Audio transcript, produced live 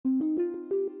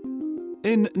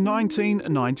In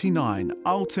 1999,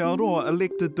 Aotearoa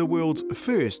elected the world's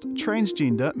first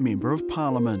transgender Member of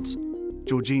Parliament.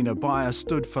 Georgina Beyer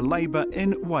stood for Labour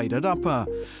in Wairarapa,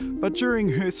 but during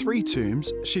her 3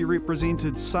 terms, she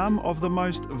represented some of the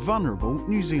most vulnerable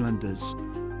New Zealanders,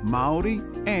 Māori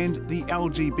and the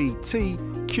LGBTQIA+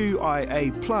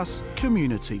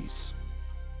 communities.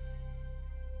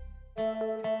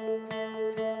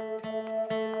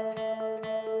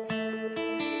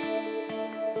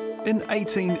 In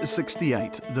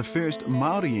 1868, the first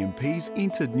Māori MPs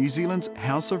entered New Zealand's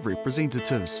House of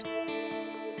Representatives.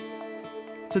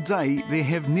 Today, there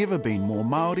have never been more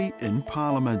Māori in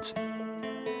Parliament.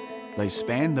 They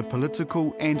span the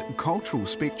political and cultural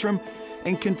spectrum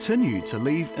and continue to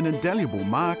leave an indelible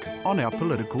mark on our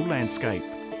political landscape.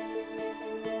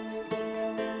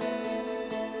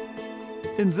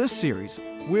 In this series,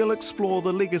 we'll explore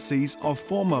the legacies of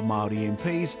former Māori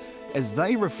MPs as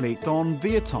they reflect on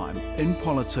their time in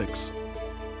politics.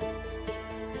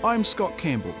 I'm Scott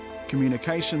Campbell,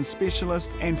 communications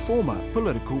specialist and former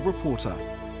political reporter.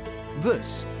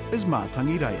 This is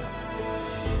Matangireia.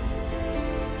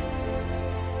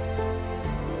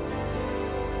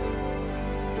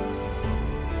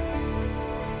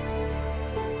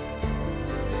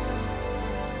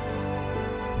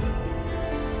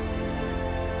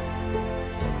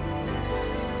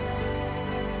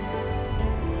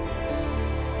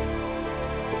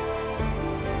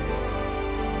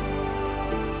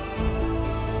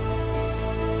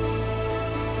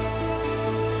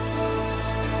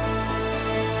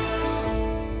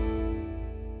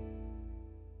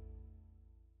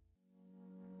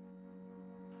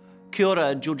 Kia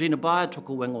ora, Georgina Beyer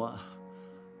toko wengoa.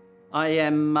 I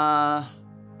am a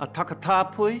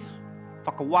takatāpui,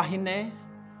 whakawahine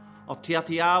of Te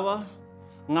Atiawa,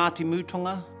 Ngāti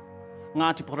Mutunga,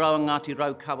 Ngāti Porou and Ngāti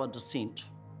Raukawa descent.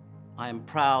 I am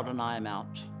proud and I am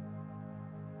out.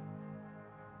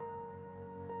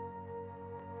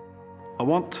 I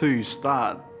want to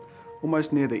start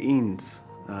almost near the end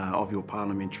of your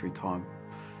parliamentary time.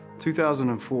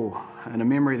 2004, and a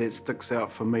memory that sticks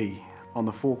out for me on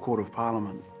the forecourt of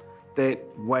Parliament, that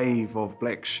wave of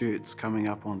black shirts coming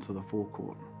up onto the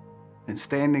forecourt, and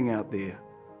standing out there,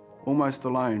 almost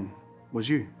alone, was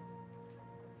you.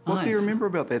 What do you remember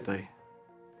about that day?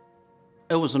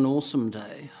 It was an awesome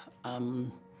day,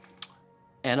 and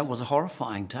it was a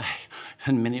horrifying day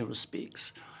in many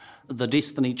respects. The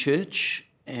Destiny Church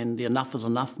and the Enough is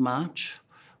Enough March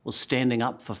was standing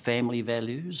up for family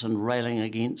values and railing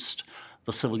against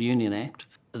the Civil Union Act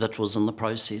that was in the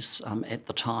process at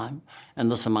the time,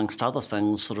 and this, amongst other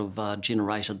things, sort of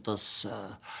generated this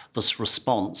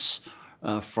response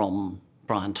from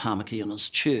Brian Tamaki and his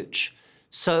church.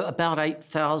 So about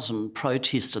 8,000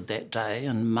 protested that day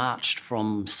and marched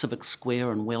from Civic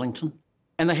Square in Wellington,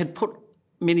 and they had put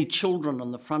many children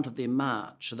in the front of their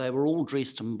march. They were all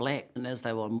dressed in black, and as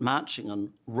they were marching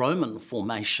in Roman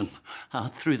formation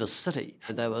through the city,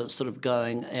 they were sort of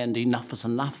going, and enough is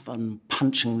enough, and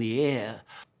punching the air.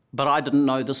 But I didn't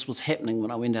know this was happening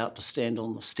when I went out to stand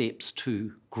on the steps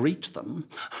to greet them.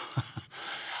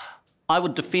 I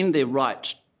would defend their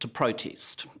right to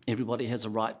protest. Everybody has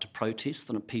a right to protest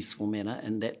in a peaceful manner,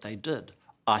 and that they did.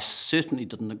 I certainly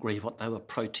didn't agree what they were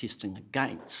protesting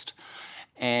against.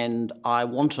 And I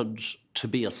wanted to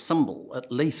be a symbol,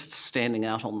 at least standing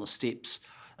out on the steps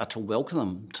to welcome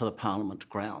them to the Parliament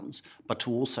grounds, but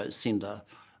to also send a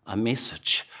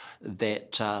message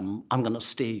that I'm going to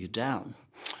stare you down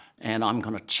and I'm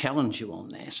going to challenge you on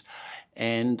that.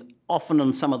 And often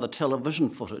in some of the television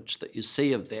footage that you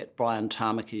see of that, Brian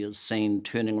Tamaki is seen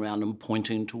turning around and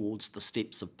pointing towards the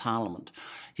steps of Parliament.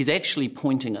 He's actually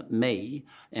pointing at me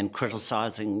and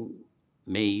criticising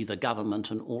me, the government,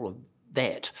 and all of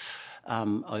that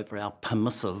over our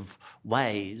permissive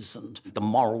ways and the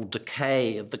moral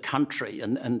decay of the country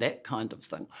and that kind of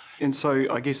thing. And so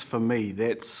I guess for me,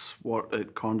 that's what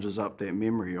it conjures up, that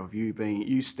memory of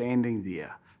you standing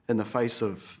there in the face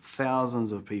of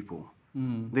thousands of people,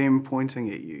 them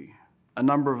pointing at you, a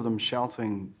number of them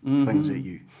shouting things at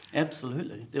you.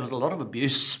 Absolutely. There was a lot of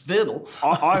abuse, verbal.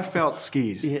 I felt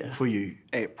scared for you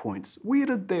at points. Where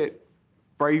did that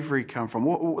bravery come from?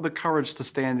 What the courage to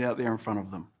stand out there in front of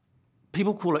them?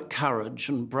 People call it courage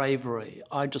and bravery.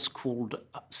 I just called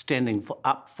standing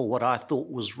up for what I thought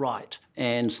was right.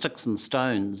 And sticks and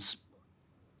stones,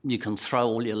 you can throw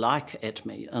all you like at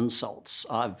me, insults.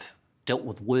 I've dealt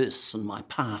with worse in my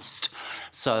past,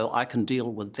 so I can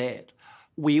deal with that.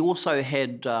 We also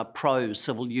had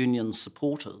pro-civil union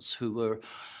supporters who were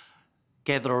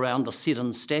gathered around the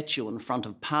Seddon statue in front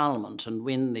of Parliament, and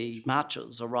when the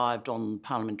marchers arrived on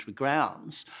parliamentary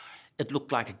grounds, it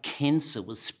looked like a cancer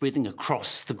was spreading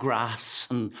across the grass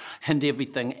and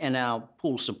everything, and our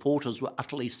poor supporters were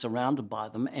utterly surrounded by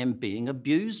them and being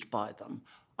abused by them.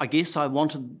 I guess I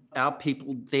wanted our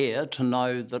people there to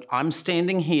know that I'm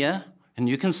standing here, and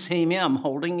you can see me, I'm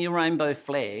holding your rainbow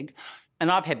flag. And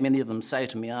I've had many of them say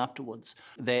to me afterwards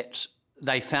that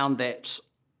they found that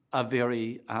a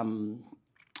very,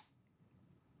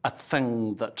 a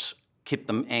thing that kept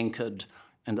them anchored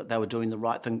and that they were doing the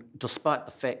right thing, despite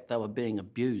the fact they were being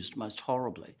abused most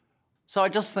horribly. So I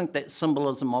just think that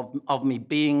symbolism of me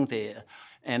being there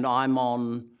and I'm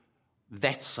on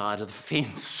that side of the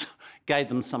fence gave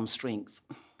them some strength.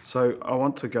 So I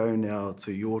want to go now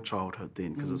to your childhood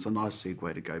then, because it's a nice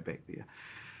segue to go back there.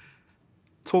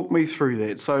 Talk me through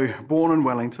that. So born in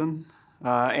Wellington,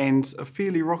 and a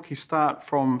fairly rocky start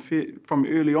from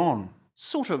early on.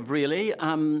 Sort of, really.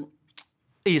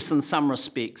 Yes, in some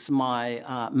respects.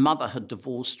 My mother had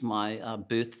divorced my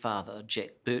birth father, Jack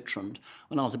Bertrand,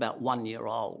 when I was about 1 year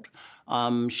old.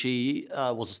 She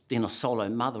was then a solo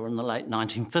mother in the late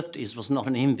 1950s. Was not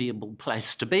an enviable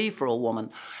place to be for a woman,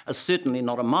 certainly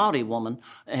not a Māori woman,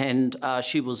 and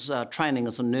she was training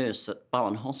as a nurse at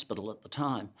Bowen Hospital at the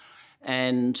time.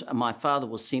 And my father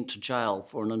was sent to jail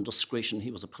for an indiscretion. He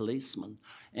was a policeman.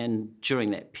 And during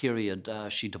that period,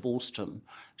 she divorced him.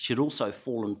 She'd also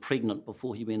fallen pregnant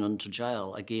before he went into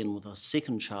jail, again with a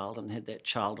second child, and had that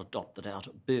child adopted out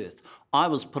at birth. I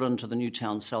was put into the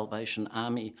Newtown Salvation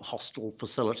Army hostel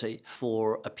facility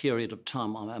for a period of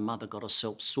time while my mother got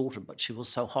herself sorted, but she was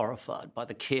so horrified by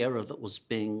the care that was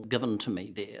being given to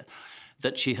me there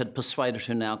that she had persuaded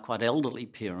her now quite elderly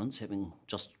parents, having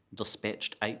just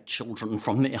dispatched 8 children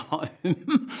from their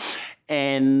home,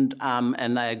 and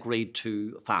they agreed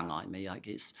to whāngai me, I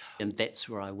guess. And that's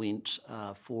where I went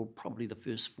for probably the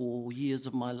first 4 years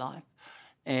of my life.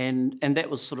 And that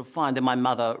was sort of fine. Then my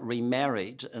mother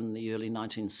remarried in the early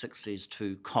 1960s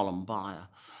to Colin Beyer.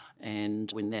 And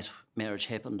when that marriage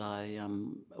happened, I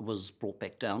was brought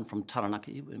back down from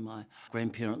Taranaki, where my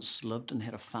grandparents lived and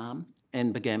had a farm,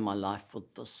 and began my life with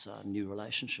this new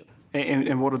relationship.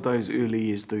 And what did those early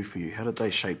years do for you? How did they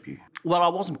shape you? Well, I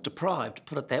wasn't deprived,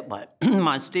 put it that way.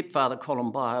 My stepfather,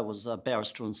 Colin Beyer, was a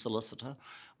barrister and solicitor.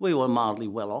 We were mildly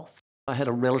well off. I had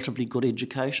a relatively good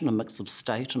education, a mix of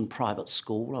state and private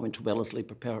school. I went to Wellesley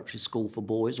Preparatory School for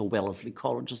Boys, or Wellesley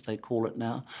College as they call it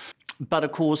now. But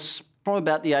of course, from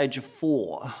about the age of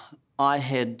 4, I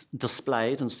had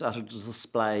displayed and started to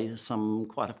display some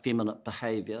quite effeminate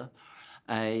behaviour,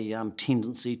 a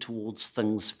tendency towards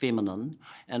things feminine.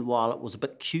 And while it was a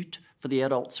bit cute for the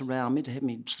adults around me to have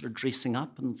me sort of dressing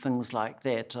up and things like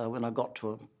that, when I got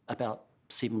to about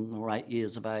 7 or 8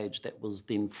 years of age, that was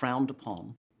then frowned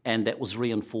upon. And that was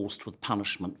reinforced with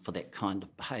punishment for that kind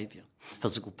of behaviour.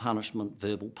 Physical punishment,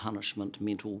 verbal punishment,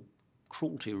 mental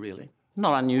cruelty, really.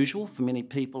 Not unusual for many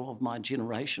people of my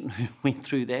generation who went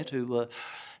through that, who were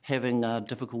having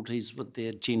difficulties with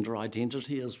their gender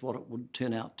identity, is what it would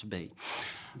turn out to be.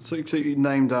 So you're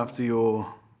named after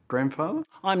your grandfather?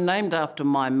 I'm named after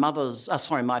my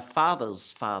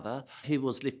father's father. He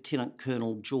was Lieutenant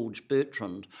Colonel George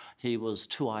Bertrand. He was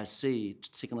 2IC,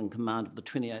 second in command of the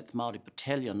 28th Māori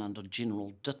Battalion under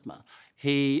General Dittmer.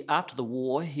 After the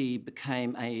war, he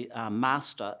became a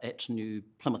master at New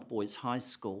Plymouth Boys High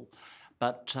School.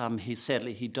 But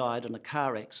he died in a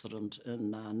car accident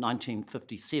in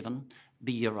 1957,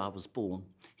 the year I was born,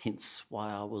 hence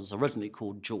why I was originally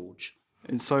called George.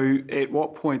 And so at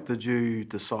what point did you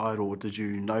decide, or did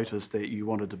you notice that you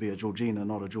wanted to be a Georgina,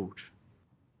 not a George?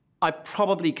 I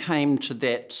probably came to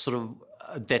that sort of,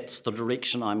 that's the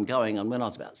direction I'm going in when I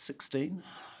was about 16,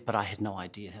 but I had no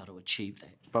idea how to achieve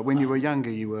that. But when you were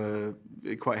younger, you were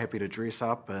quite happy to dress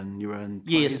up and you were in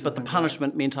plays. Yes, but the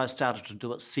punishment meant I started to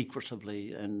do it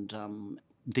secretively and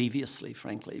deviously,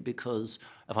 frankly, because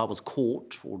if I was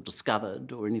caught or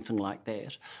discovered or anything like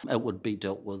that, it would be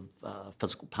dealt with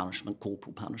physical punishment,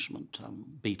 corporal punishment,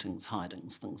 beatings,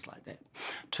 hidings, things like that,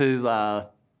 to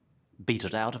beat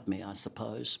it out of me, I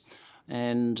suppose.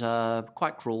 And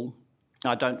quite cruel.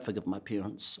 I don't forgive my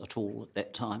parents at all at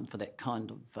that time for that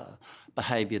kind of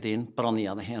behaviour then, but on the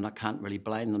other hand, I can't really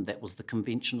blame them. That was the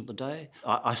convention of the day.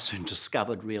 I soon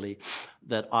discovered, really,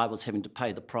 that I was having to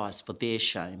pay the price for their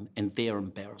shame and their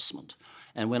embarrassment.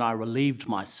 And when I relieved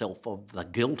myself of the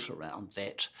guilt around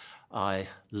that, I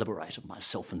liberated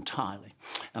myself entirely.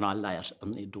 And I lay it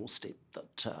on their doorstep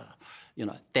that,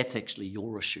 that's actually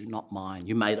your issue, not mine.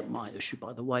 You made it my issue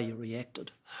by the way you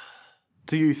reacted.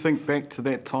 Do you think back to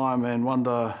that time and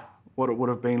wonder what it would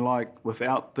have been like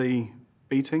without the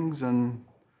beatings? And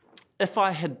if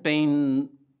I had been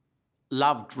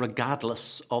loved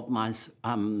regardless of my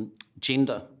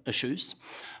gender issues,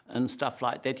 and stuff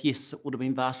like that, yes, it would have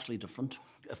been vastly different.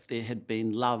 If there had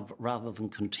been love rather than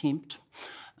contempt,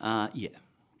 yeah,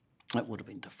 it would have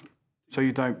been different. So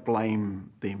you don't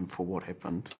blame them for what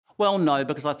happened? Well, no,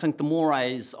 because I think the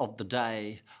mores of the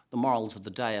day, the morals of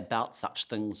the day about such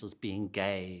things as being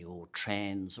gay or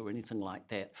trans or anything like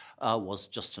that was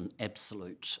just an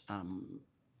absolute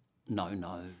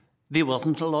no-no. There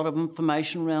wasn't a lot of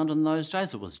information around in those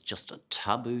days. It was just a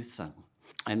taboo thing.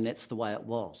 And that's the way it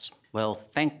was. Well,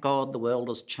 thank God the world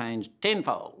has changed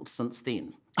tenfold since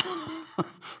then.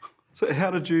 So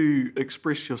how did you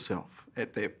express yourself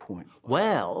at that point?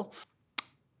 Well,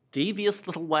 devious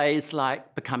little ways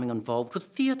like becoming involved with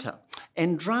theatre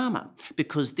and drama,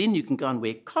 because then you can go and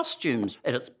wear costumes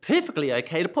and it's perfectly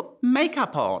okay to put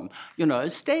makeup on, you know,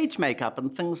 stage makeup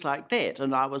and things like that.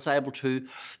 And I was able to,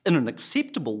 in an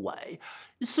acceptable way,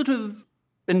 sort of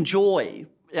enjoy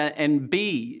and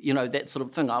be, you know, that sort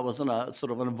of thing. I was in a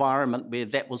sort of an environment where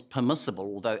that was permissible,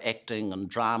 although acting and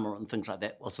drama and things like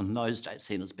that was in those days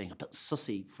seen as being a bit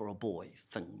sissy for a boy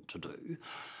thing to do.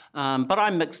 But I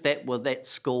mixed that with at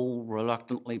school,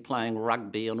 reluctantly playing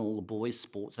rugby and all the boys'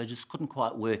 sports. I just couldn't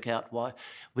quite work out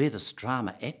where this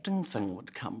drama acting thing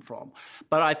would come from.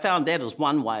 But I found that as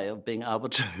one way of being able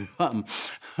to,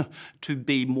 to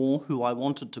be more who I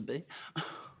wanted to be.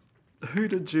 Who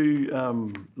did you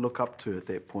look up to at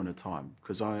that point in time?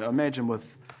 Because I imagine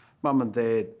with mum and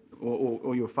dad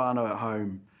or your whānau at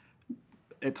home,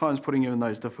 at times putting you in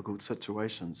those difficult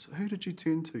situations, who did you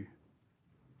turn to?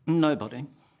 Nobody.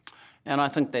 And I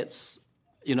think that's,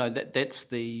 you know, that's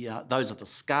the, those are the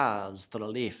scars that are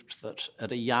left, that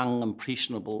at a young,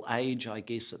 impressionable age, I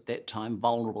guess, at that time,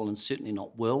 vulnerable and certainly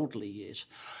not worldly yet,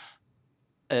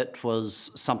 it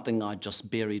was something I just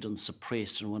buried and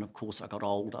suppressed. And when, of course, I got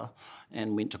older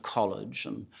and went to college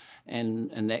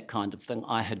and that kind of thing,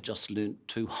 I had just learnt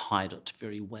to hide it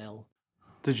very well.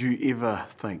 Did you ever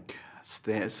think,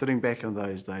 sitting back in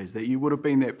those days, that you would have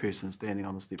been that person standing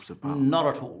on the steps of Parliament? Not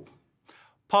at all.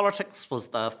 Politics was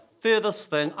the furthest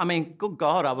thing. I mean, good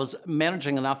God, I was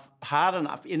managing hard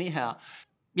enough anyhow.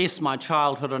 Yes, my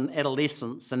childhood and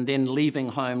adolescence, and then leaving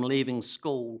home, leaving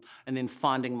school, and then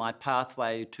finding my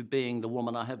pathway to being the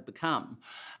woman I have become.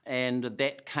 And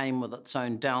that came with its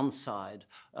own downside,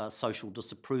 social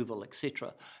disapproval,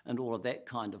 etc., and all of that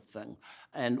kind of thing.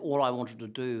 And all I wanted to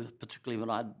do, particularly when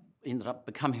I ended up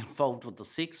becoming involved with the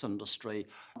sex industry,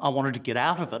 I wanted to get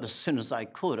out of it as soon as I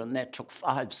could, and that took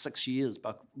 5-6 years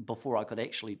before I could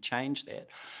actually change that.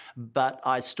 But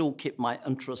I still kept my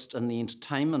interest in the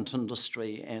entertainment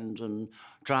industry and in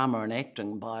drama and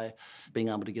acting by being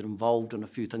able to get involved in a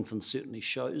few things, and certainly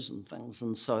shows and things.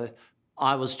 And so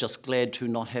I was just glad to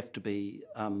not have to be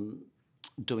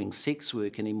doing sex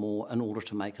work anymore in order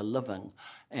to make a living.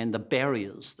 And the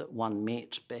barriers that one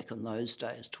met back in those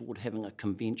days toward having a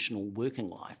conventional working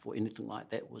life or anything like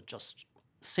that were just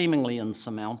seemingly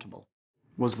insurmountable.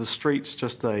 Was the streets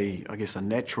just I guess, a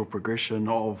natural progression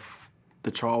of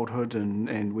the childhood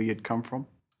and where you'd come from?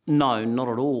 No, not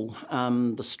at all.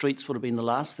 The streets would have been the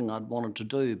last thing I'd wanted to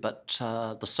do, but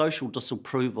the social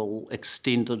disapproval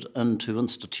extended into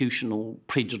institutional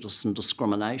prejudice and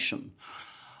discrimination.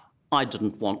 I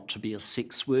didn't want to be a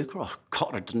sex worker. Oh, God,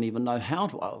 I didn't even know how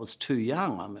to. I was too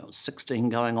young. I mean, I was 16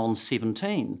 going on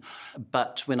 17.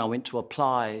 But when I went to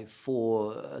apply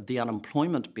for the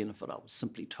unemployment benefit, I was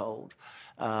simply told,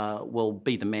 well,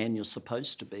 be the man you're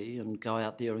supposed to be and go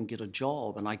out there and get a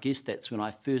job. And I guess that's when I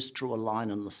first drew a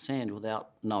line in the sand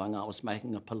without knowing I was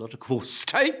making a political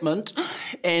statement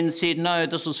and said, no,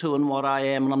 this is who and what I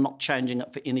am and I'm not changing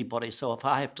it for anybody. So if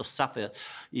I have to suffer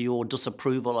your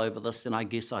disapproval over this, then I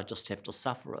guess I just have to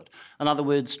suffer it. In other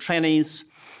words, trannies,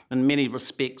 in many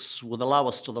respects, were the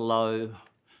lowest of the low.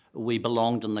 We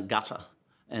belonged in the gutter,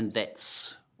 and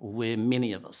that's where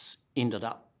many of us ended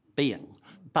up being.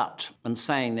 But in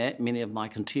saying that, many of my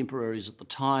contemporaries at the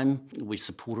time, we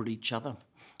supported each other.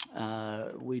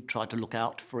 We tried to look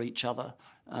out for each other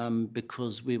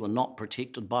because we were not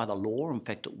protected by the law. In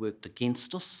fact, it worked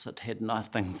against us. It had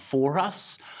nothing for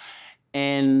us.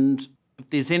 And if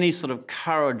there's any sort of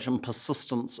courage and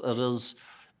persistence, it is,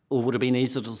 or would have been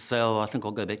easier to say, oh, I think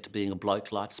I'll go back to being a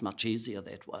bloke. Life's much easier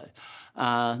that way.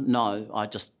 No,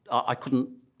 I couldn't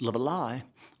live a lie.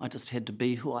 I just had to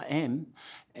be who I am.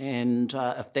 And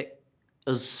if that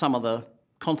is some of the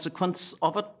consequence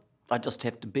of it, I just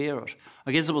have to bear it.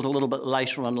 I guess it was a little bit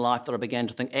later in life that I began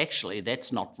to think, actually,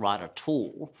 that's not right at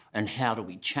all, and how do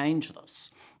we change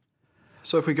this?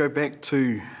 So if we go back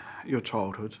to your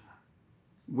childhood,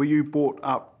 were you brought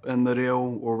up in the reo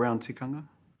or around tikanga?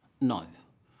 No.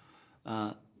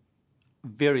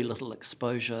 Very little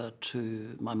exposure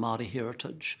to my Māori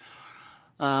heritage.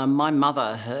 My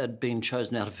mother had been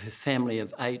chosen out of her family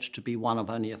of 8 to be one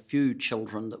of only a few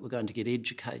children that were going to get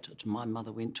educated. My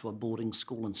mother went to a boarding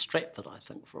school in Stratford, I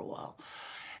think, for a while.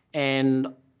 And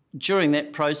during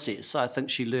that process, I think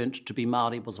she learnt to be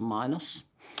Māori was a minus,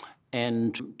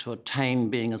 and to attain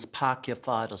being as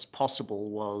Pākehā as possible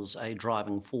was a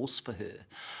driving force for her.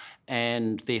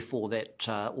 And therefore that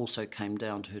also came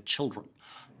down to her children.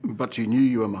 But you knew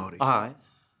you were Māori? Aye.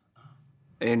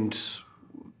 And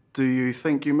do you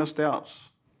think you missed out?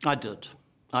 I did.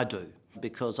 I do.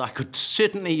 Because I could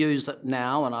certainly use it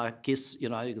now, and I guess, you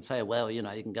can say, well, you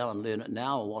can go and learn it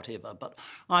now or whatever, but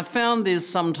I found there's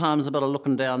sometimes a bit of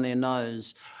looking down their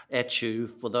nose at you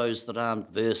for those that aren't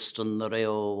versed in the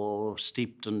reo or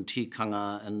steeped in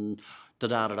tikanga and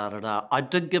da-da-da-da-da. I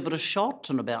did give it a shot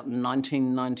in about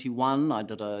 1991. I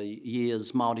did a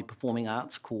year's Māori Performing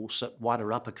Arts course at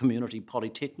Wairarapa Community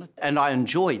Polytechnic, and I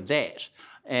enjoyed that.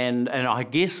 And I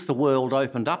guess the world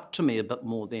opened up to me a bit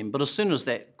more then. But as soon as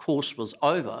that course was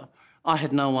over, I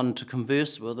had no one to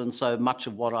converse with, and so much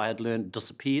of what I had learned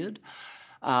disappeared.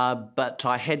 But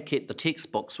I had kept the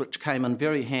textbooks, which came in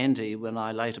very handy when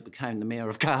I later became the Mayor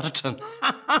of Carterton,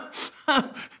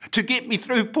 to get me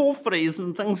through porphyries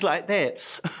and things like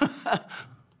that.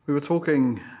 We were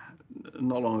talking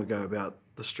not long ago about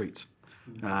the streets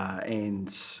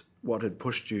and what had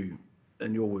pushed you,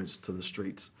 in your words, to the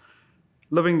streets.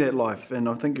 Living that life, and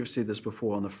I think you've said this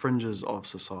before, on the fringes of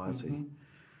society. Mm-hmm.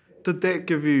 Did that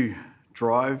give you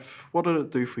drive? What did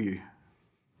it do for you?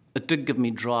 It did give me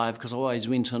drive, because I always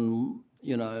went in,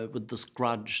 with this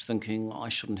grudge, thinking I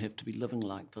shouldn't have to be living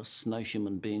like this. No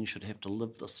human being should have to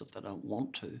live this if they don't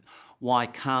want to. Why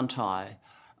can't I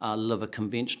live a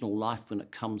conventional life when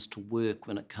it comes to work,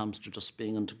 when it comes to just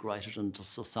being integrated into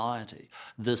society?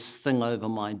 This thing over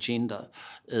my gender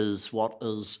is what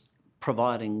is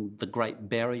providing the great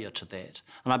barrier to that.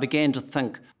 And I began to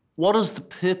think, what is the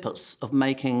purpose of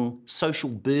making social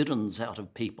burdens out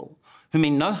of people who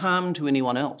mean no harm to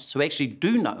anyone else, who actually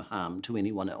do no harm to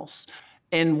anyone else?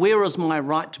 And where is my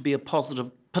right to be a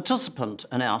positive participant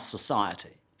in our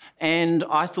society? And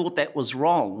I thought that was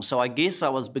wrong. So I guess I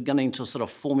was beginning to sort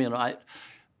of formulate,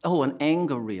 an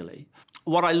anger really.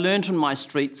 What I learnt in my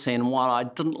street scene, while I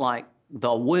didn't like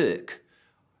the work,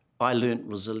 I learnt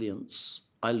resilience.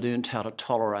 I learnt how to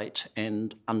tolerate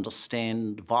and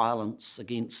understand violence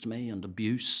against me and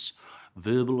abuse,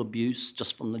 verbal abuse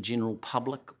just from the general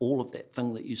public, all of that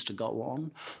thing that used to go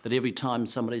on, that every time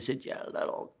somebody said, "You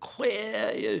little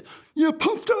queer, you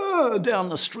poofter," down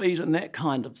the street and that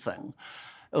kind of thing,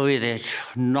 that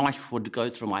knife would go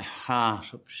through my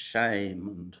heart of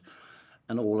shame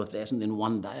and all of that. And then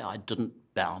one day I didn't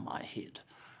bow my head.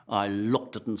 I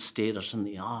looked it and stared it in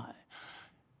the eye.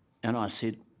 And I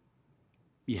said,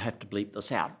 "You have to bleep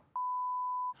this out."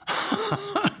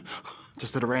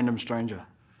 Just at a random stranger?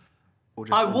 Or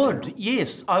just I would,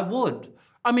 yes, I would.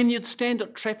 I mean, you'd stand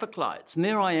at traffic lights, and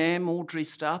there I am, all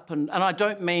dressed up, and I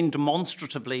don't mean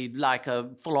demonstratively like a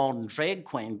full-on drag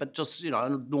queen, but just,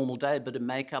 on a normal day, a bit of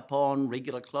makeup on,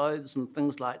 regular clothes and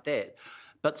things like that.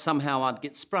 But somehow I'd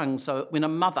get sprung. So when a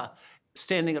mother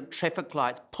standing at traffic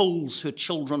lights pulls her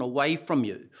children away from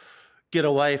you, get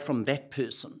away from that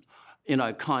person,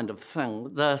 kind of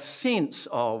thing, the sense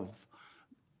of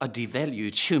a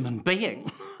devalued human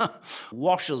being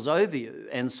washes over you.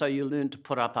 And so you learn to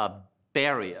put up a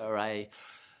barrier,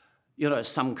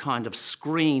 some kind of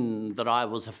screen that I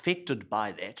was affected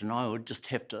by that, and I would just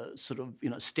have to sort of,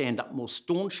 stand up more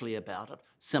staunchly about it,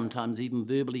 sometimes even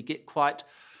verbally get quite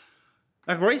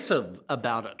aggressive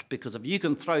about it, because if you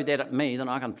can throw that at me, then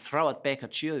I can throw it back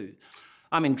at you.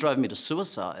 I mean, drove me to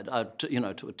suicide,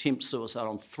 to attempt suicide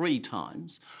on 3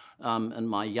 times in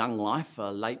my young life,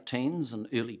 late teens and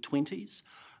early 20s.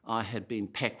 I had been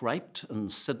pack raped in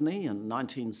Sydney in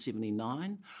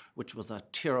 1979, which was a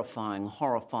terrifying,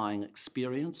 horrifying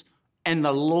experience, and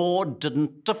the law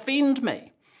didn't defend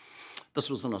me. This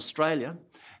was in Australia,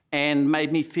 and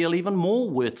made me feel even more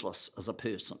worthless as a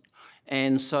person.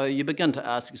 And so you begin to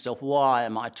ask yourself, why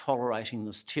am I tolerating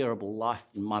this terrible life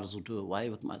and might as well do away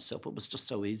with myself? It was just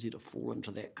so easy to fall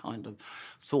into that kind of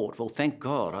thought. Well, thank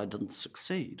God I didn't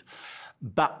succeed.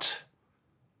 But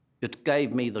it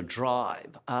gave me the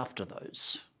drive after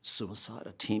those suicide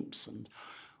attempts and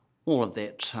all of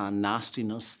that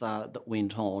nastiness that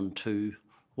went on to,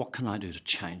 what can I do to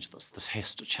change this? This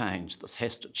has to change, this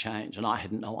has to change. And I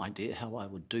had no idea how I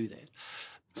would do that.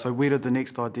 So where did the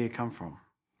next idea come from?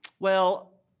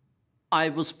 Well, I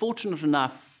was fortunate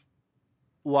enough,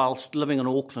 whilst living in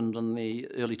Auckland in the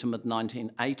early to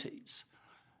mid-1980s,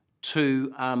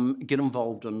 to get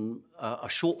involved in a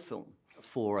short film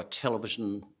for a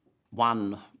Television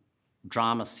One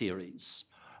drama series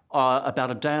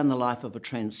about a day in the life of a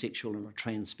transsexual and a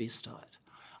transvestite.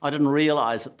 I didn't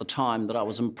realise at the time that I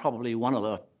was in probably one of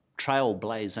the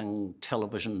trailblazing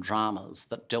television dramas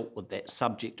that dealt with that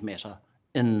subject matter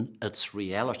in its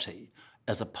reality,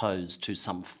 as opposed to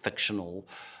some fictional,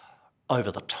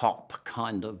 over-the-top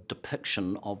kind of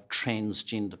depiction of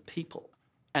transgender people.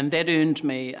 And that earned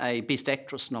me a Best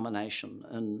Actress nomination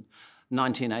in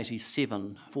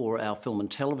 1987 for our Film and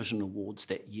Television Awards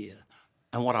that year.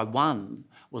 And what I won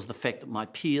was the fact that my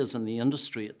peers in the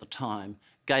industry at the time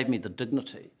gave me the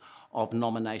dignity of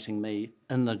nominating me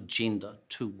in the gender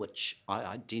to which I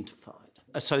identified.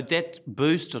 So that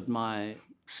boosted my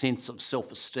sense of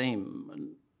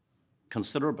self-esteem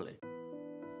considerably.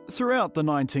 Throughout the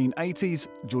 1980s,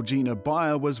 Georgina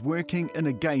Beyer was working in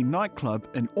a gay nightclub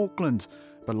in Auckland,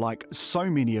 but like so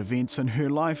many events in her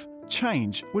life,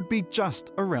 change would be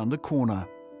just around the corner.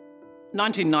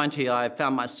 1990, I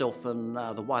found myself in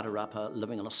the Wairarapa,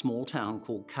 living in a small town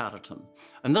called Carterton.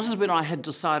 And this is when I had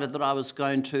decided that I was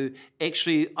going to,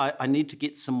 I need to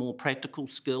get some more practical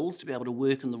skills to be able to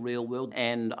work in the real world.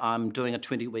 And I'm doing a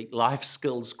 20-week life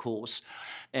skills course.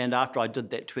 And after I did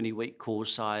that 20-week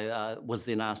course, I was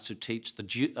then asked to teach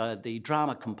the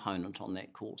drama component on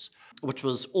that course, which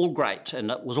was all great.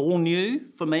 And it was all new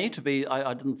for me to be,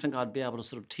 I didn't think I'd be able to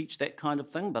sort of teach that kind of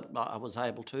thing, but I was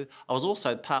able to. I was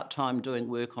also part-time doing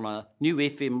work on a new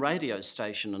FM radio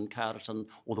station in Carterton,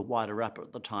 or the Wairarapa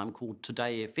at the time, called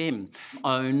Today FM,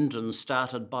 owned and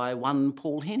started by one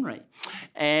Paul Henry.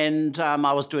 And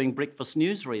I was doing breakfast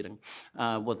news reading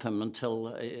with him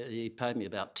until he paid me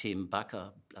about $10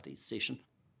 a bloody session.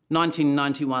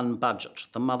 1991 budget,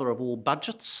 the mother of all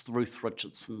budgets, Ruth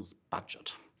Richardson's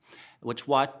budget, which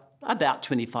wiped about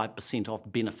 25% off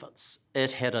benefits.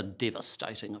 It had a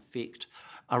devastating effect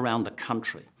around the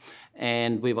country.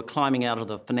 And we were climbing out of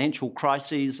the financial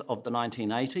crises of the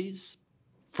 1980s.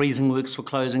 Freezing works were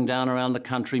closing down around the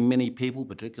country. Many people,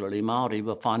 particularly Māori,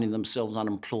 were finding themselves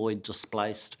unemployed,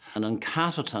 displaced. And in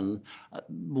Carterton,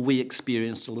 we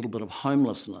experienced a little bit of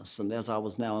homelessness. And as I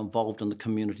was now involved in the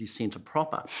community centre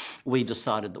proper, we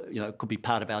decided that it could be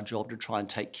part of our job to try and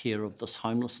take care of this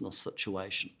homelessness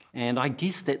situation. And I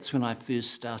guess that's when I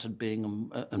first started being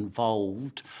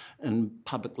involved in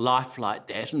public life like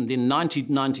that. And then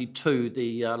 1992,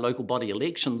 the local body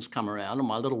elections come around, and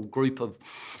my little group of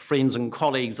friends and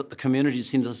colleagues at the community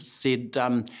centre said,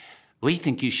 we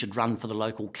think you should run for the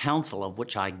local council, of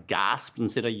which I gasped and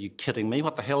said, are you kidding me?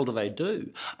 What the hell do they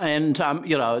do? And,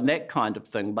 and that kind of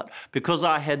thing. But because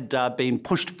I had been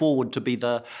pushed forward to be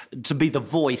the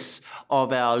voice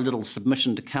of our little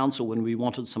submission to council when we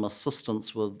wanted some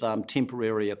assistance with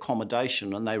temporary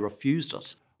accommodation, and they refused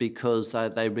it, because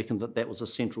they reckoned that that was a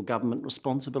central government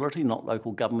responsibility, not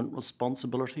local government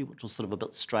responsibility, which was sort of a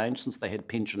bit strange since they had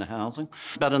pensioner housing.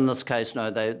 But in this case,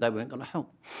 no, they weren't going to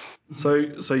help. So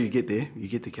you get there, you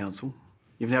get to council.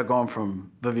 You've now gone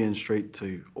from Vivian Street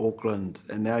to Auckland,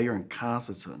 and now you're in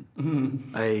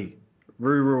Carterton, a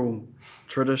rural,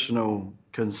 traditional,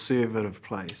 conservative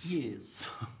place. Yes.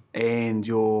 And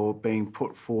you're being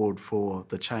put forward for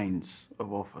the chains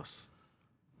of office.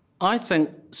 I think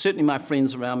certainly my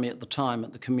friends around me at the time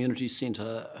at the community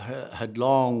centre had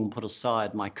long put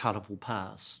aside my colourful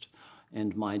past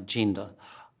and my gender,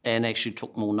 and actually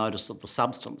took more notice of the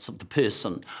substance of the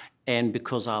person. And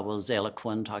because I was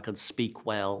eloquent, I could speak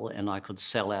well, and I could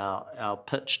sell our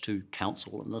pitch to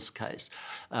council in this case,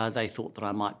 they thought that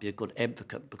I might be a good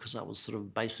advocate, because I was sort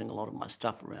of basing a lot of my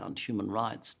stuff around human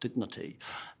rights, dignity,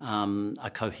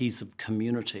 a cohesive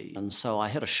community. And so I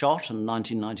had a shot in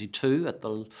 1992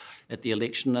 at the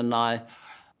election, and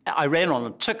I ran on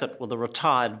a ticket with a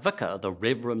retired vicar, the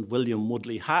Reverend William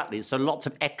Woodley Hartley, so lots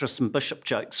of actress and bishop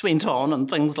jokes went on and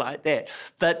things like that.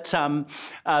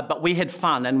 But we had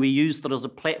fun, and we used it as a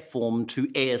platform to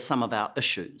air some of our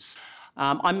issues.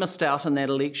 I missed out in that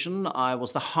election. I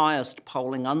was the highest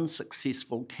polling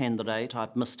unsuccessful candidate.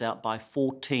 I've missed out by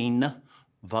 14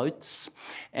 votes,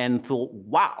 and thought,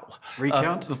 wow.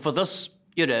 Recount? For this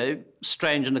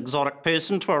strange and exotic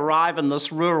person to arrive in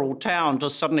this rural town to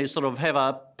suddenly sort of have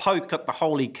a poke at the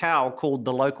holy cow called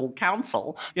the local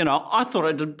council, I thought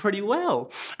I did pretty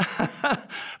well.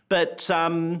 But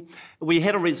we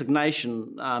had a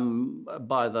resignation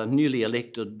by the newly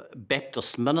elected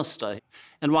Baptist minister.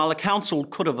 And while the council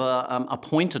could have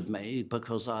appointed me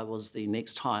because I was the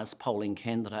next highest polling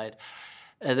candidate,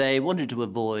 they wanted to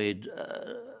avoid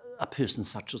a person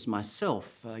such as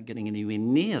myself getting anywhere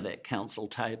near that council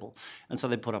table. And so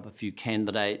they put up a few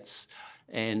candidates,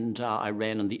 and I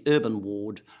ran in the urban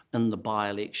ward in the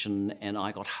by-election, and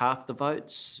I got half the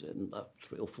votes, and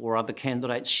 3 or 4 other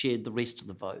candidates shared the rest of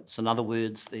the votes. In other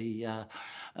words, the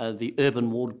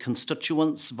urban ward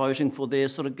constituents voting for there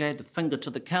sort of gave the finger to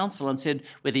the council and said,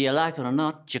 whether you like it or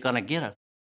not, you're going to get it.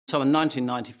 So in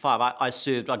 1995, I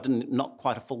served, not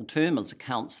quite a full term as a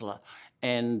councillor,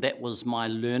 and that was my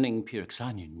learning period, because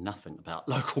I knew nothing about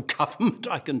local government,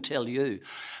 I can tell you.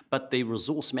 But the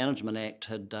Resource Management Act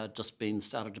had just been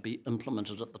started to be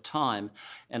implemented at the time,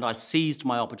 and I seized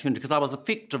my opportunity, because I was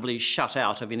effectively shut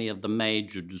out of any of the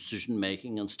major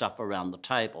decision-making and stuff around the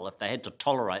table. If they had to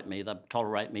tolerate me, they'd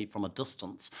tolerate me from a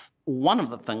distance. One of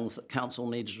the things that council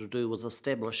needed to do was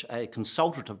establish a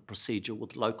consultative procedure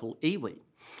with local iwi.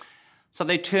 So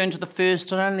they turned to the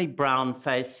first and only brown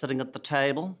face sitting at the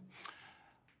table,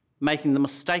 making the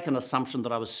mistaken assumption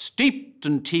that I was steeped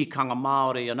in tikanga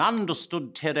Māori and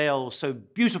understood te reo so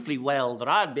beautifully well that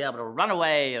I'd be able to run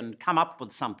away and come up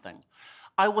with something.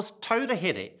 I was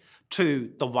taurehere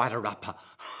to the Wairarapa.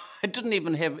 I didn't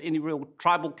even have any real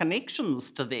tribal connections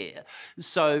to there.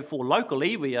 So for local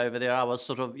iwi over there, I was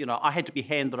sort of, I had to be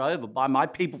handed over by my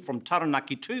people from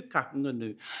Taranaki to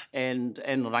Kahungunu and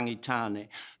Rangitane.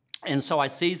 And so I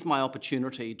seized my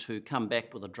opportunity to come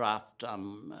back with a draft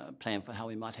plan for how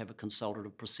we might have a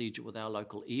consultative procedure with our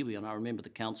local iwi. And I remember the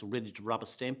council ready to rubber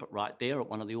stamp it right there at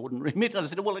one of the ordinary meetings. I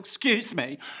said, well, excuse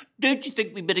me, don't you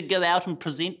think we better go out and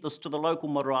present this to the local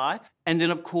marae? And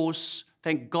then, of course,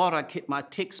 thank God I kept my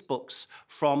textbooks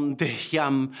from the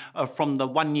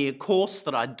 1-year course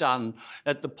that I'd done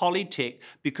at the Polytech,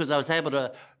 because I was able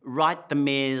to write the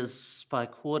mayor's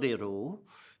whaikorero.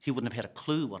 He wouldn't have had a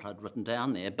clue what I'd written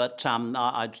down there, but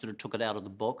I sort of took it out of the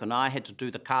book, and I had to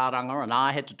do the karanga, and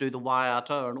I had to do the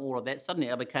waiata and all of that.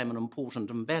 Suddenly I became an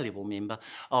important and valuable member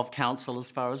of council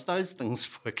as far as those things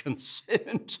were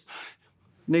concerned.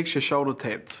 Next, you shoulder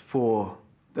tapped for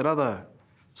that other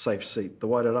safe seat, the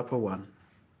Wairarapa one,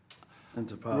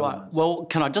 into Parliament. Right. Well,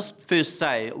 can I just first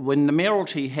say, when the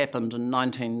mayoralty happened in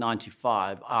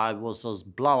 1995, I was as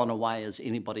blown away as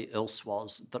anybody else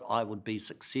was that I would be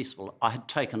successful. I had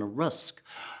taken a risk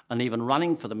in even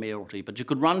running for the mayoralty, but you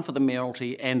could run for the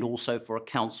mayoralty and also for a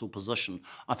council position.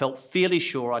 I felt fairly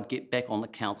sure I'd get back on the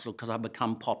council because I'd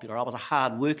become popular. I was a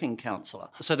hard-working councillor.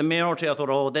 So the mayoralty, I thought,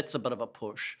 oh, that's a bit of a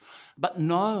push. But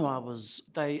no,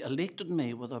 they elected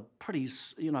me with a pretty,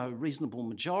 reasonable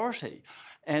majority.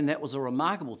 And that was a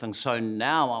remarkable thing. So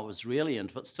now I was really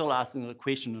into it, still asking the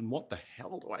question, and what the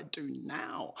hell do I do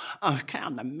now? Okay,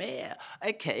 I'm the mayor.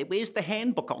 Okay, where's the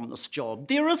handbook on this job?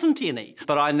 There isn't any.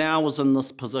 But I now was in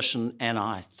this position and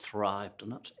I thrived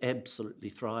in it, absolutely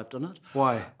thrived in it.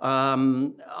 Why?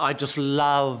 I just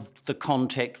loved the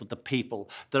contact with the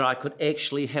people, that I could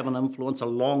actually have an influence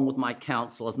along with my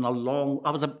councillors, and I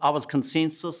was a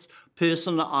consensus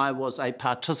person, I was a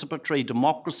participatory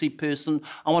democracy person.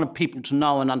 I wanted people to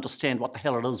know and understand what the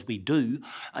hell it is we do,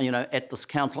 at this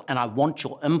council, and I want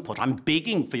your input. I'm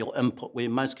begging for your input, where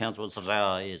most councillors say,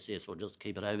 oh, yes, we'll just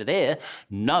keep it over there.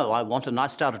 No, and I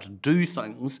started to do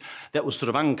things that was sort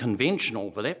of unconventional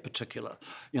for that particular,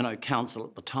 council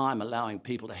at the time, allowing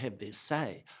people to have their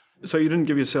say. So you didn't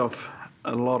give yourself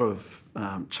a lot of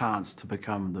chance to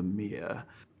become the mayor.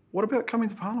 What about coming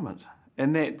to Parliament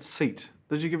and that seat?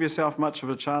 Did you give yourself much of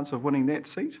a chance of winning that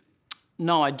seat?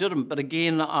 No, I didn't. But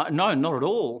again, no, not at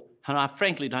all. And I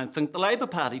frankly don't think the Labour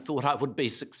Party thought I would be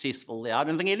successful there. I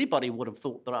don't think anybody would have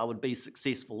thought that I would be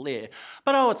successful there.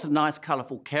 But it's a nice,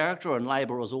 colourful character, and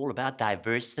Labour was all about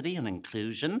diversity and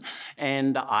inclusion.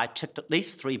 And I ticked at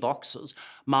least 3 boxes: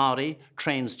 Māori,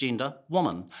 transgender,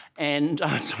 woman. And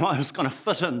so I was going to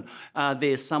fit in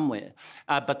there somewhere.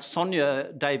 But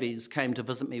Sonia Davies came to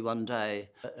visit me one day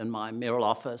in my mayoral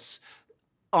office,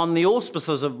 on the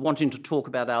auspices of wanting to talk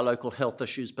about our local health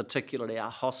issues, particularly our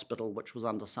hospital, which was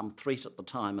under some threat at the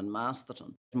time in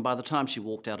Masterton. And by the time she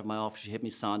walked out of my office, she had me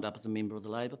signed up as a member of the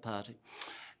Labour Party.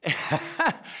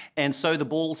 And so the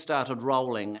ball started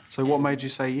rolling. So what made you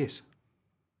say yes?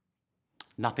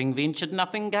 Nothing ventured,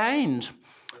 nothing gained.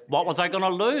 What was I going to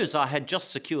lose? I had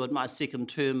just secured my second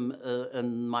term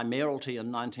in my mayoralty in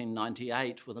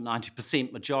 1998 with a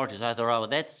 90% majority, so I thought, oh,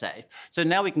 that's safe. So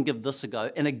now we can give this a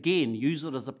go, and again, use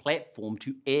it as a platform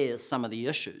to air some of the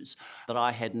issues that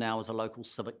I had now as a local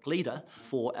civic leader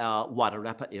for our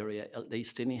Wairarapa area, at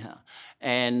least anyhow.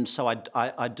 And so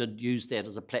I did use that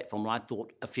as a platform, and I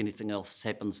thought, if anything else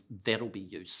happens, that'll be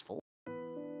useful.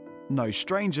 No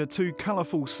stranger to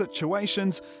colourful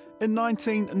situations, in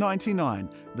 1999,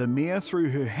 the Mayor threw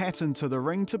her hat into the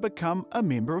ring to become a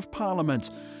Member of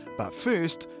Parliament. But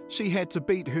first, she had to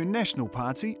beat her National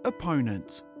Party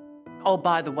opponent. Oh,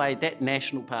 by the way, that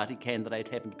National Party candidate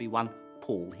happened to be one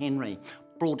Paul Henry,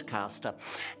 broadcaster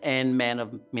and man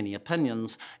of many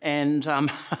opinions. And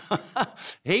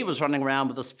he was running around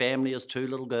with his family, his 2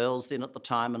 little girls then at the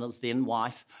time, and his then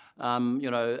wife,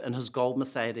 in his gold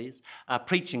Mercedes,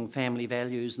 preaching family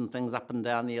values and things up and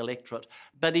down the electorate.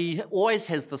 But he always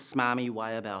has this smarmy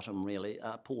way about him, really,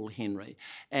 Paul Henry.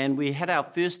 And we had our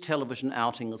first television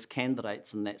outing as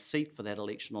candidates in that seat for that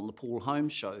election on the Paul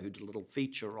Holmes Show, who did a little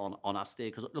feature on us there,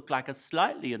 because it looked like a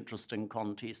slightly interesting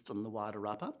contest in the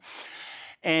Wairarapa.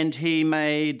 And he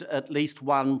made at least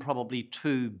 1, probably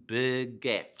 2 big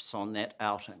gaffes on that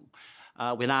outing.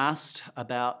 When asked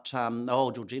about,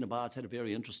 Georgina Beyer's had a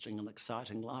very interesting and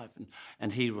exciting life.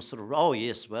 And he was sort of, oh,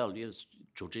 yes, well, yes,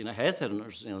 Georgina has had an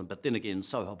interesting life, but then again,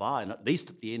 so have I. And at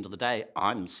least at the end of the day,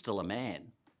 I'm still a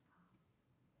man.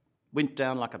 Went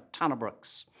down like a ton of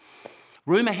bricks.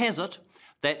 Rumour has it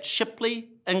that Shipley,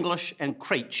 English and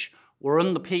Creech were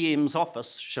in the PM's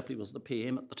office, Shipley was the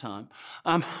PM at the time,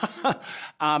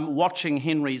 watching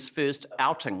Henry's first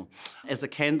outing as a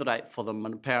candidate for them,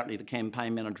 and apparently the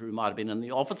campaign manager, who might have been in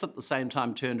the office at the same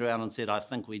time, turned around and said, I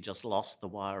think we just lost the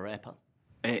Wairarapa.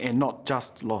 And not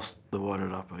just lost the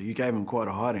Wairarapa, you gave him quite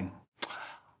a hiding.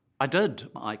 I did.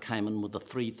 I came in with a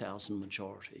 3,000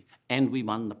 majority, and we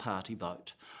won the party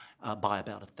vote. By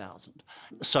about 1,000.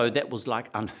 So that was like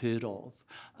unheard of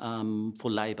for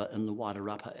Labour in the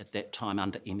Wairarapa at that time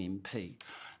under MMP.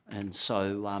 And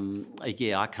so,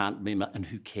 I can't remember, and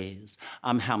who cares,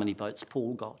 how many votes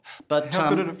Paul got. But how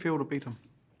good did it feel to beat him?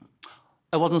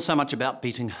 It wasn't so much about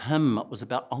beating him, it was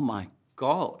about, oh my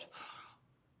God,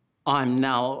 I'm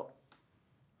now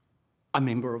a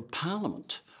member of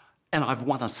Parliament and I've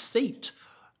won a seat.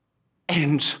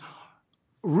 And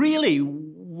really,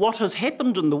 what has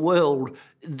happened in the world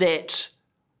that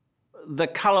the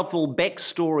colourful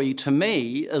backstory to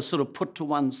me is sort of put to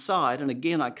one side, and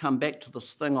again I come back to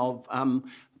this thing of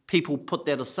people put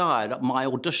that aside. My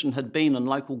audition had been in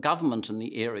local government in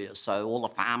the area, so all the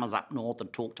farmers up north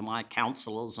had talked to my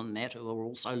councillors and that, who are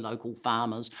also local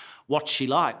farmers, what's she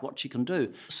like, what she can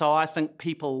do. So I think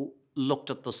people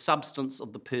looked at the substance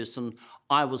of the person.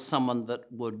 I was someone that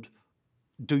would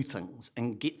do things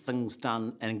and get things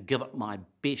done and give it my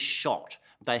best shot.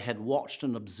 They had watched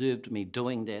and observed me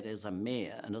doing that as a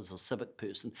mayor and as a civic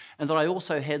person, and that I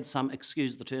also had some,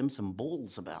 excuse the term, some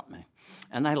balls about me.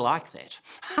 And they like that.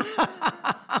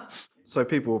 So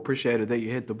people appreciated that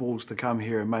you had the balls to come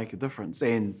here and make a difference,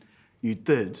 and you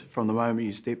did from the moment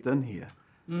you stepped in here.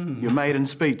 Your maiden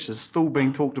speech is still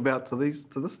being talked about to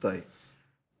this day.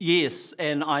 Yes,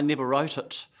 and I never wrote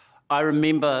it. I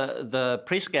remember the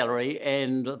press gallery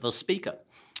and the speaker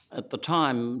at the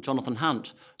time, Jonathan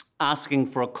Hunt, asking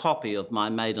for a copy of my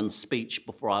maiden speech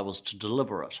before I was to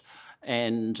deliver it,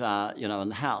 and in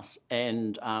the House.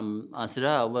 And I said,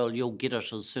 "Oh well, you'll get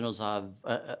it as soon as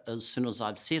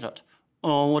I've said it."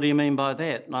 "Oh, what do you mean by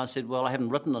that?" And I said, "Well, I haven't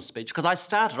written a speech," because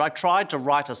I tried to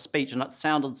write a speech and it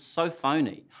sounded so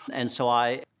phony, and so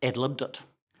I ad-libbed it.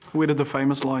 Where did the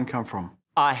famous line come from?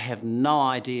 I have no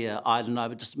idea. I don't know,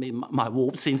 but just my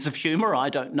warped sense of humour, I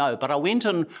don't know. But I went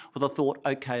in with a thought,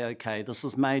 okay, this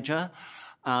is major.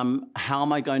 How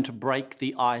am I going to break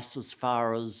the ice as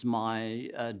far as my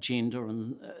gender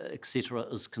and etc.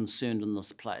 is concerned in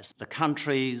this place? The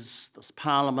countries, this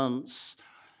parliaments,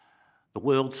 the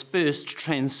world's first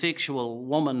transsexual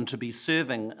woman to be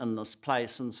serving in this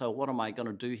place, and so what am I going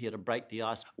to do here to break the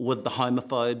ice with the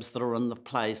homophobes that are in the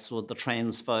place, with the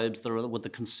transphobes that are, with the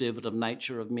conservative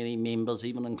nature of many members,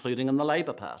 even including in the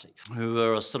Labour Party, who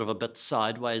are sort of a bit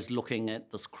sideways looking at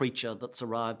this creature that's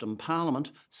arrived in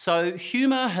Parliament. So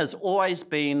humour has always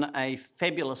been a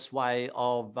fabulous way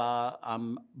of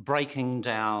breaking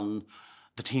down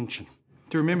the tension.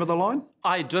 Do you remember the line?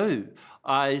 I do.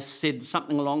 I said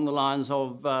something along the lines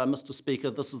of, Mr.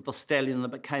 Speaker, this is the stallion that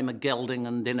became a gelding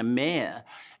and then a mare.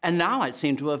 And now I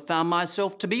seem to have found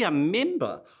myself to be a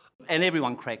member. And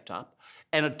everyone cracked up.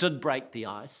 And it did break the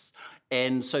ice.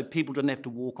 And so people didn't have to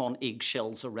walk on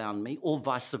eggshells around me, or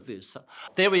vice versa.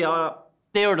 There we are.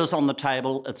 There it is on the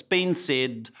table. It's been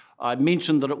said. I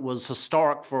mentioned that it was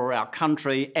historic for our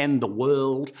country and the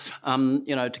world,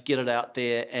 to get it out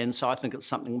there. And so I think it's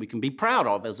something we can be proud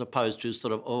of, as opposed to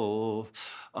sort of, oh,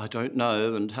 I don't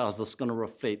know, and how's this going to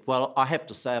reflect? Well, I have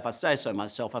to say, if I say so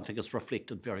myself, I think it's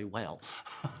reflected very well.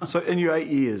 So in your 8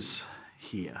 years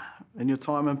here, in your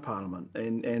time in Parliament,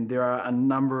 and there are a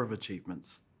number of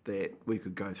achievements that we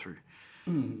could go through.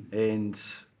 And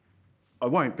I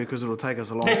won't, because it'll take us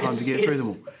a long time to get through them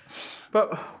all.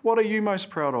 But what are you most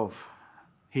proud of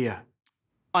here?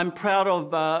 I'm proud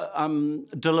of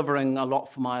delivering a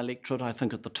lot for my electorate, I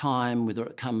think, at the time, whether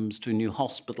it comes to new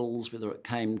hospitals, whether it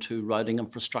came to roading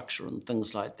infrastructure and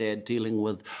things like that, dealing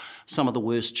with some of the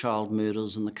worst child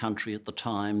murders in the country at the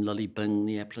time, Lily Bing,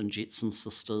 the Applin Jetson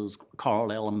sisters,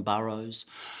 Coral Ellen Burrows,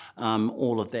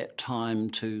 all of that time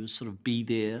to sort of be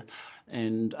there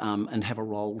and have a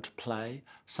role to play,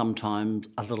 sometimes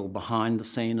a little behind the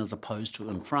scene as opposed to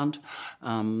in front.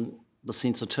 The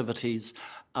sensitivities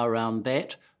around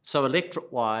that. So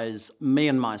electorate-wise, me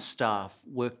and my staff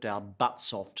worked our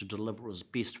butts off to deliver as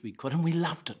best we could, and we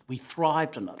loved it. We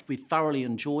thrived in it. We thoroughly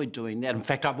enjoyed doing that. In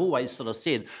fact, I've always sort of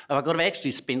said, if I could have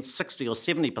actually spent 60 or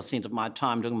 70% of my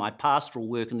time doing my pastoral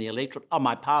work in the electorate,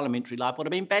 my parliamentary life would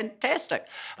have been fantastic.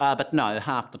 But no,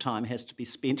 half the time has to be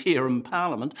spent here in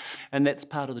Parliament, and that's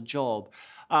part of the job.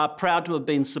 Proud to have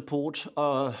been support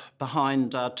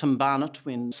behind Tim Barnett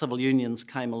when civil unions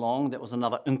came along. That was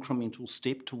another incremental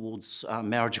step towards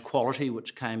marriage equality,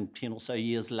 which came 10 or so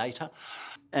years later.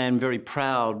 And very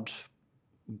proud,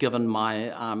 given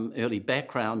my early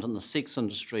background in the sex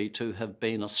industry, to have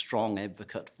been a strong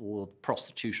advocate for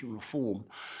prostitution reform.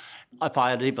 If I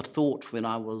had ever thought when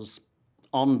I was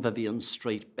on Vivian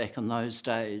Street back in those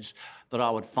days that I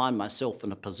would find myself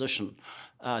in a position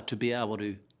to be able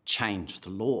to change the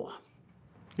law.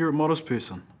 You're a modest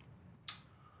person.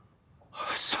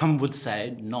 Some would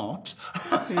say not.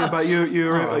 Yeah, but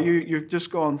you've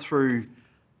just gone through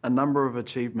a number of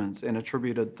achievements and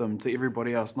attributed them to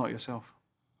everybody else, not yourself.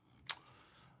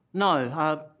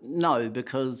 No,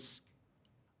 because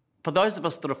for those of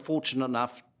us that are fortunate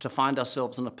enough to find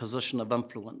ourselves in a position of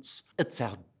influence, it's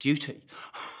our duty,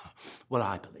 well,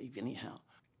 I believe anyhow,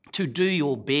 to do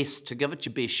your best, to give it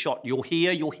your best shot. You're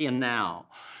here now.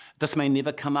 This may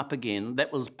never come up again.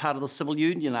 That was part of the civil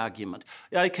union argument.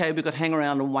 Okay, we could hang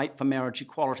around and wait for marriage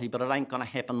equality, but it ain't going to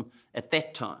happen at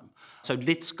that time. So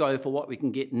let's go for what we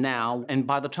can get now. And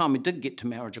by the time we did get to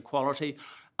marriage equality,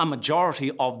 a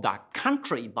majority of the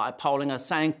country by polling are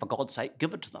saying, for God's sake,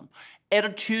 give it to them.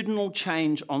 Attitudinal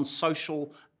change on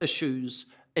social issues,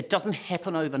 it doesn't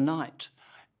happen overnight.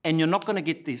 And you're not going to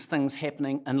get these things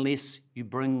happening unless you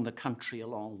bring the country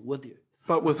along with you.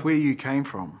 But with where you came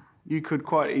from, you could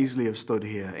quite easily have stood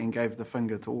here and gave the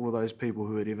finger to all of those people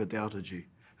who had ever doubted you,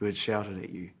 who had shouted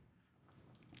at you.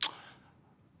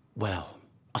 Well,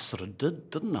 I sort of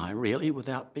did, didn't I, really,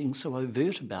 without being so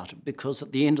overt about it, because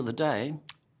at the end of the day,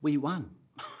 we won.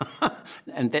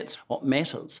 And that's what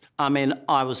matters. I mean,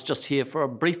 I was just here for a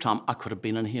brief time. I could have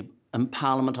been in here in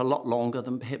Parliament a lot longer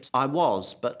than perhaps I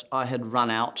was, but I had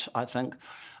run out, I think.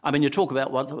 I mean, you talk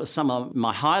about what were some of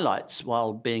my highlights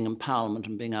while being in Parliament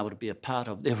and being able to be a part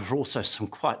of. There were also some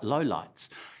quite lowlights,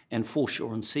 and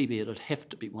foreshore and seabed would have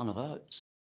to be one of those.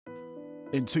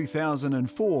 In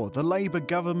 2004, the Labour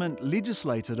government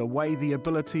legislated away the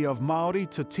ability of Māori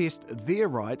to test their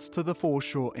rights to the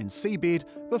foreshore and seabed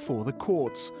before the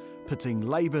courts, pitting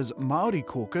Labour's Māori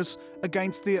caucus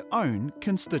against their own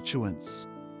constituents.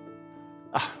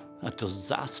 A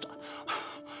disaster,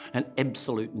 an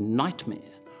absolute nightmare.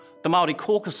 The Māori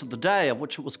caucus of the day, of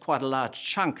which it was quite a large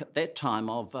chunk at that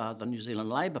time of the New Zealand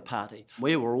Labour Party,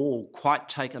 we were all quite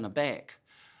taken aback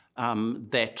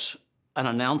that an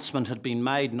announcement had been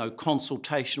made, no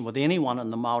consultation with anyone in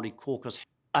the Māori caucus.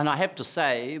 And I have to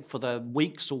say, for the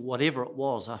weeks or whatever it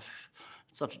was,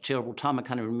 it's such a terrible time, I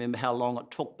can't even remember how long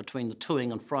it took between the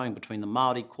toing and froing between the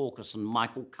Māori caucus and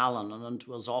Michael Cullen and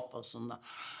into his office and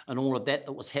all of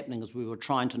that was happening as we were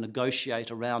trying to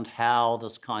negotiate around how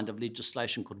this kind of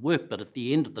legislation could work. But at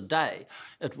the end of the day,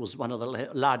 it was one of the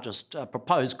largest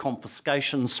proposed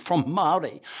confiscations from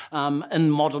Māori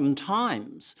in modern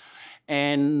times.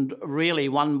 And really,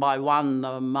 one by one,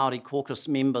 the Māori caucus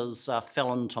members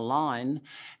fell into line,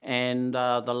 and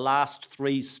the last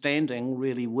three standing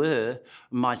really were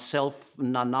myself,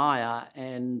 Nanaia,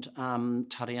 and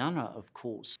Tariana, of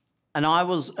course. And I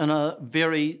was in a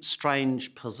very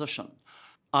strange position.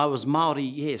 I was Māori,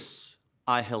 yes,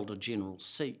 I held a general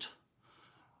seat.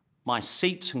 My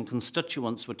seat and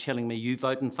constituents were telling me, you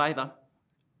vote in favour.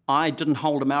 I didn't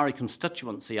hold a Māori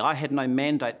constituency. I had no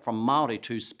mandate from Māori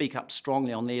to speak up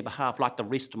strongly on their behalf like the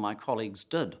rest of my colleagues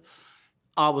did.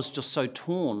 I was just so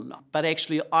torn. But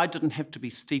actually, I didn't have to be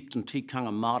steeped in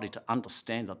tikanga Māori to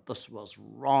understand that this was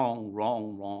wrong,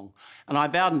 wrong, wrong. And I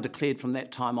vowed and declared from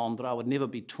that time on that I would never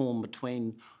be torn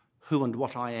between who and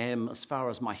what I am as far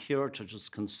as my heritage is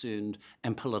concerned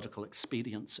and political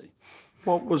expediency.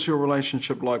 What was your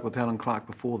relationship like with Helen Clark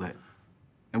before that?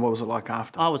 And what was it like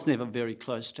after? I was never very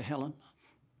close to Helen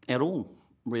at all,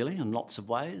 really, in lots of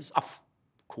ways. Of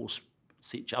course,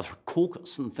 see each other at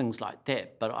caucus and things like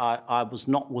that, but I was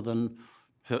not within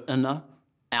her inner,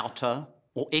 outer,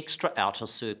 or extra outer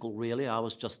circle, really. I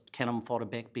was just cannon fodder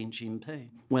backbench MP.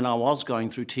 When I was going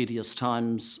through tedious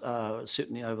times,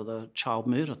 certainly over the child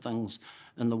murder things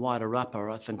in the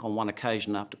Wairarapa, I think on one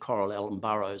occasion after Coral Allen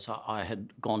Burrows, I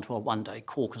had gone to a one-day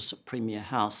caucus at Premier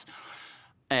House,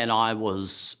 and I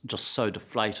was just so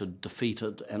deflated,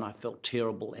 defeated, and I felt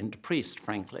terrible and depressed,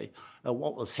 frankly, at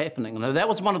what was happening. And that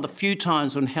was one of the few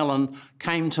times when Helen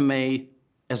came to me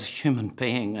as a human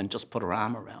being and just put her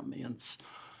arm around me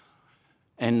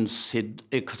and said,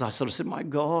 because I sort of said, my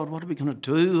God, what are we going to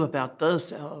do about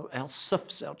this? Our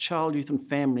SIFs, our Child, Youth and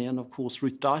Family, and of course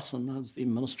Ruth Dyson, as the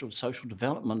Minister of Social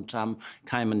Development,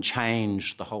 came and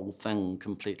changed the whole thing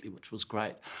completely, which was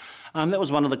great. That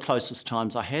was one of the closest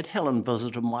times I had. Helen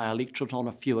visited my electorate on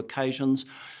a few occasions,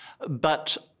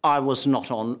 but I was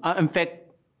not on. In fact,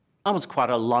 I was quite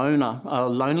a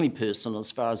lonely person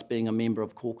as far as being a member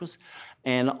of caucus,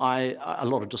 and a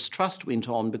lot of distrust went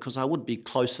on because I would be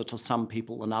closer to some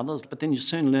people than others, but then you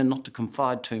soon learn not to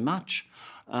confide too much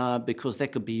because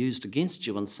that could be used against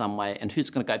you in some way, and who's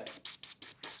going to go pss, pss, pss,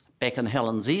 pss, pss, back in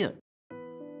Helen's ear?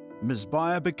 Ms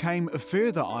Beyer became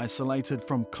further isolated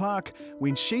from Clark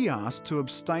when she asked to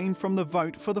abstain from the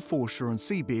vote for the foreshore and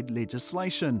seabed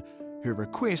legislation. Her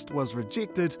request was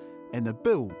rejected and the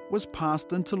bill was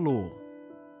passed into law.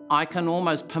 I can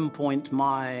almost pinpoint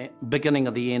my beginning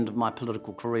of the end of my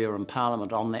political career in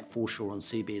Parliament on that foreshore and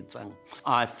seabed thing.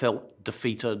 I felt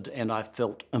defeated and I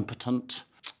felt impotent.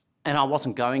 And I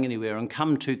wasn't going anywhere. And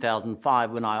come 2005,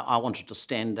 when I wanted to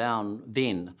stand down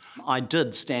then, I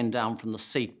did stand down from the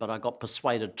seat, but I got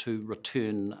persuaded to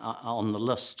return on the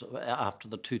list after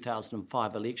the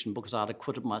 2005 election because I'd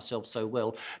acquitted myself so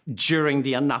well during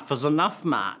the Enough is Enough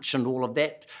march and all of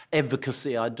that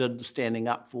advocacy I did standing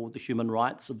up for the human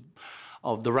rights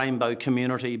of the rainbow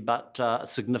community, but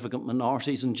significant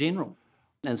minorities in general.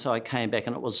 And so I came back,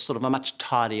 and it was sort of a much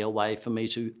tidier way for me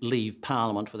to leave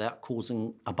Parliament without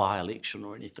causing a by-election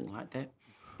or anything like that.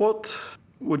 What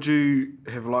would you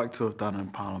have liked to have done in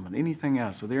Parliament? Anything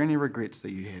else? Are there any regrets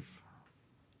that you have?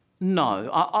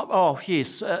 No. Oh,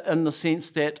 yes, in the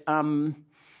sense that I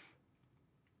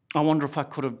wonder if I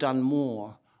could have done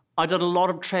more. I did a lot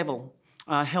of travel.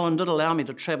 Helen did allow me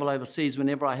to travel overseas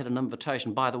whenever I had an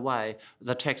invitation. By the way,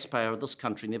 the taxpayer of this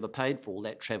country never paid for all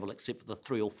that travel except for the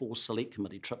 3 or 4 select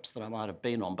committee trips that I might have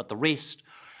been on, but the rest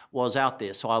was out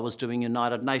there. So I was doing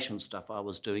United Nations stuff, I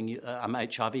was doing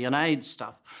HIV and AIDS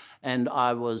stuff, and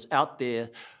I was out there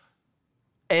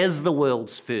as the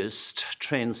world's first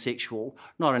transsexual,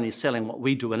 not only selling what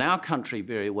we do in our country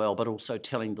very well, but also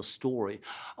telling the story.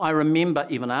 I remember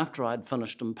even after I'd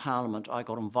finished in Parliament, I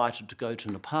got invited to go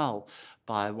to Nepal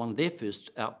by one of their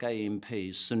first out gay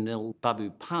MPs, Sunil Babu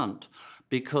Pant,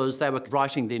 because they were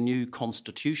writing their new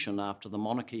constitution after the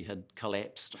monarchy had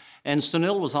collapsed. And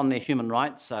Sunil was on their Human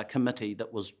Rights Committee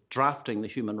that was drafting the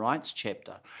Human Rights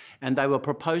chapter, and they were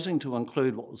proposing to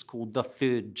include what was called the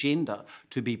third gender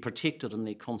to be protected in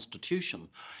their constitution.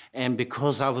 And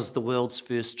because I was the world's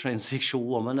first transsexual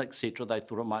woman, etc., they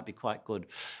thought it might be quite good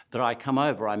that I come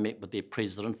over. I met with their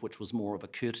president, which was more of a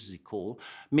courtesy call,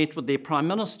 met with their prime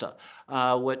minister,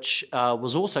 which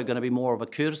was also going to be more of a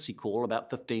courtesy call, about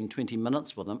 15, 20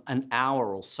 minutes with him. An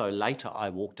hour or so later, I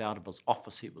walked out of his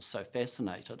office. He was so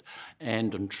fascinated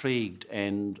and intrigued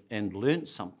and learnt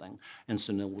something. And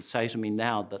Sunil would say to me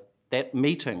now that that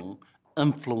meeting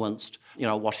influenced,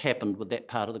 what happened with that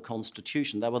part of the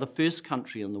constitution. They were the first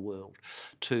country in the world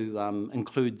to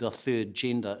include the third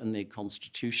gender in their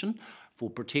constitution for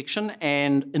protection,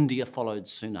 and India followed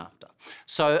soon after.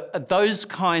 So those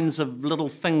kinds of little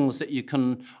things that you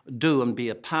can do and be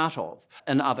a part of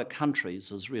in other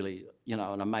countries is really,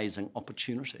 an amazing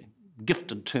opportunity,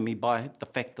 gifted to me by the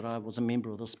fact that I was a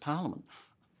member of this Parliament.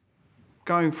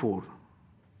 Going forward,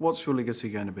 what's your legacy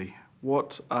going to be?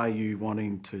 What are you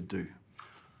wanting to do?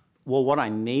 Well, what I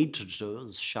need to do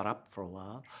is shut up for a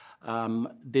while.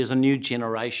 There's a new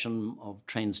generation of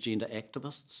transgender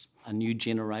activists, a new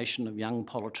generation of young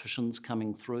politicians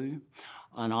coming through.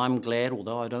 And I'm glad,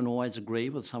 although I don't always agree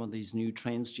with some of these new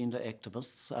transgender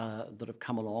activists that have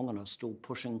come along and are still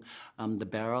pushing the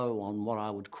barrow on what I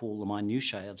would call the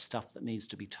minutiae of stuff that needs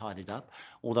to be tidied up,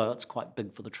 although it's quite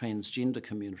big for the transgender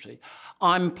community.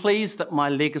 I'm pleased that my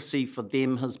legacy for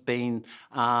them has been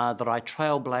that I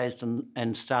trailblazed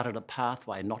and started a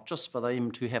pathway, not just for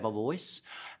them to have a voice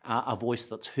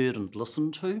that's heard and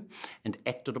listened to and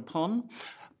acted upon,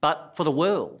 but for the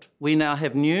world. We now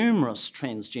have numerous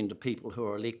transgender people who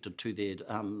are elected to their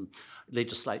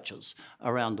legislatures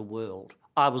around the world.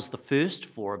 I was the first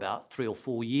for about 3 or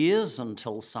 4 years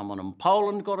until someone in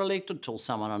Poland got elected, till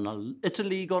someone in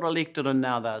Italy got elected, and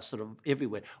now they're sort of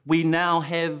everywhere. We now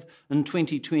have, in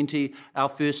 2020, our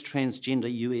first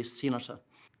transgender US senator.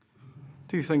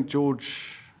 Do you think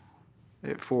George,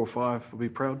 at 4 or 5, will be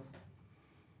proud?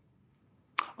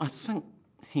 I think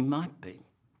he might be,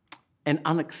 and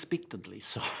unexpectedly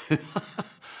so.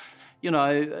 You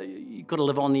know, you've got to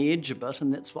live on the edge a bit,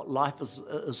 and that's what life is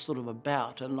sort of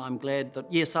about. And I'm glad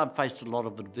that, yes, I've faced a lot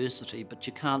of adversity, but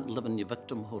you can't live in your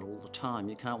victimhood all the time.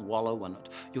 You can't wallow in it.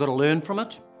 You've got to learn from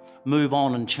it, move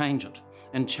on and change it,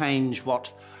 and change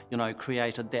what, you know,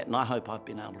 created that. And I hope I've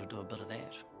been able to do a bit of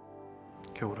that.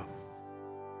 Kia ora.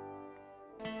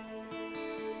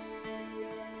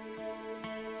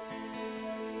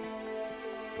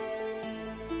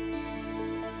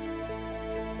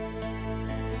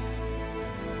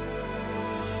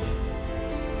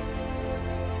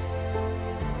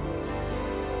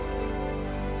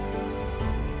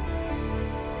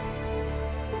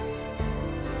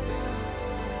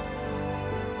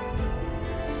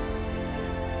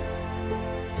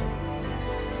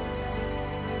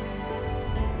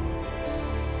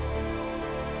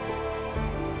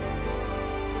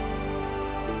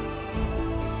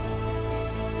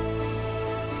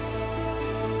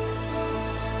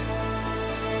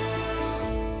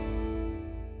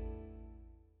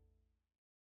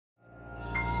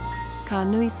 Ka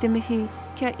nui te mihi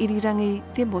kia irirangi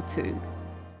te motu.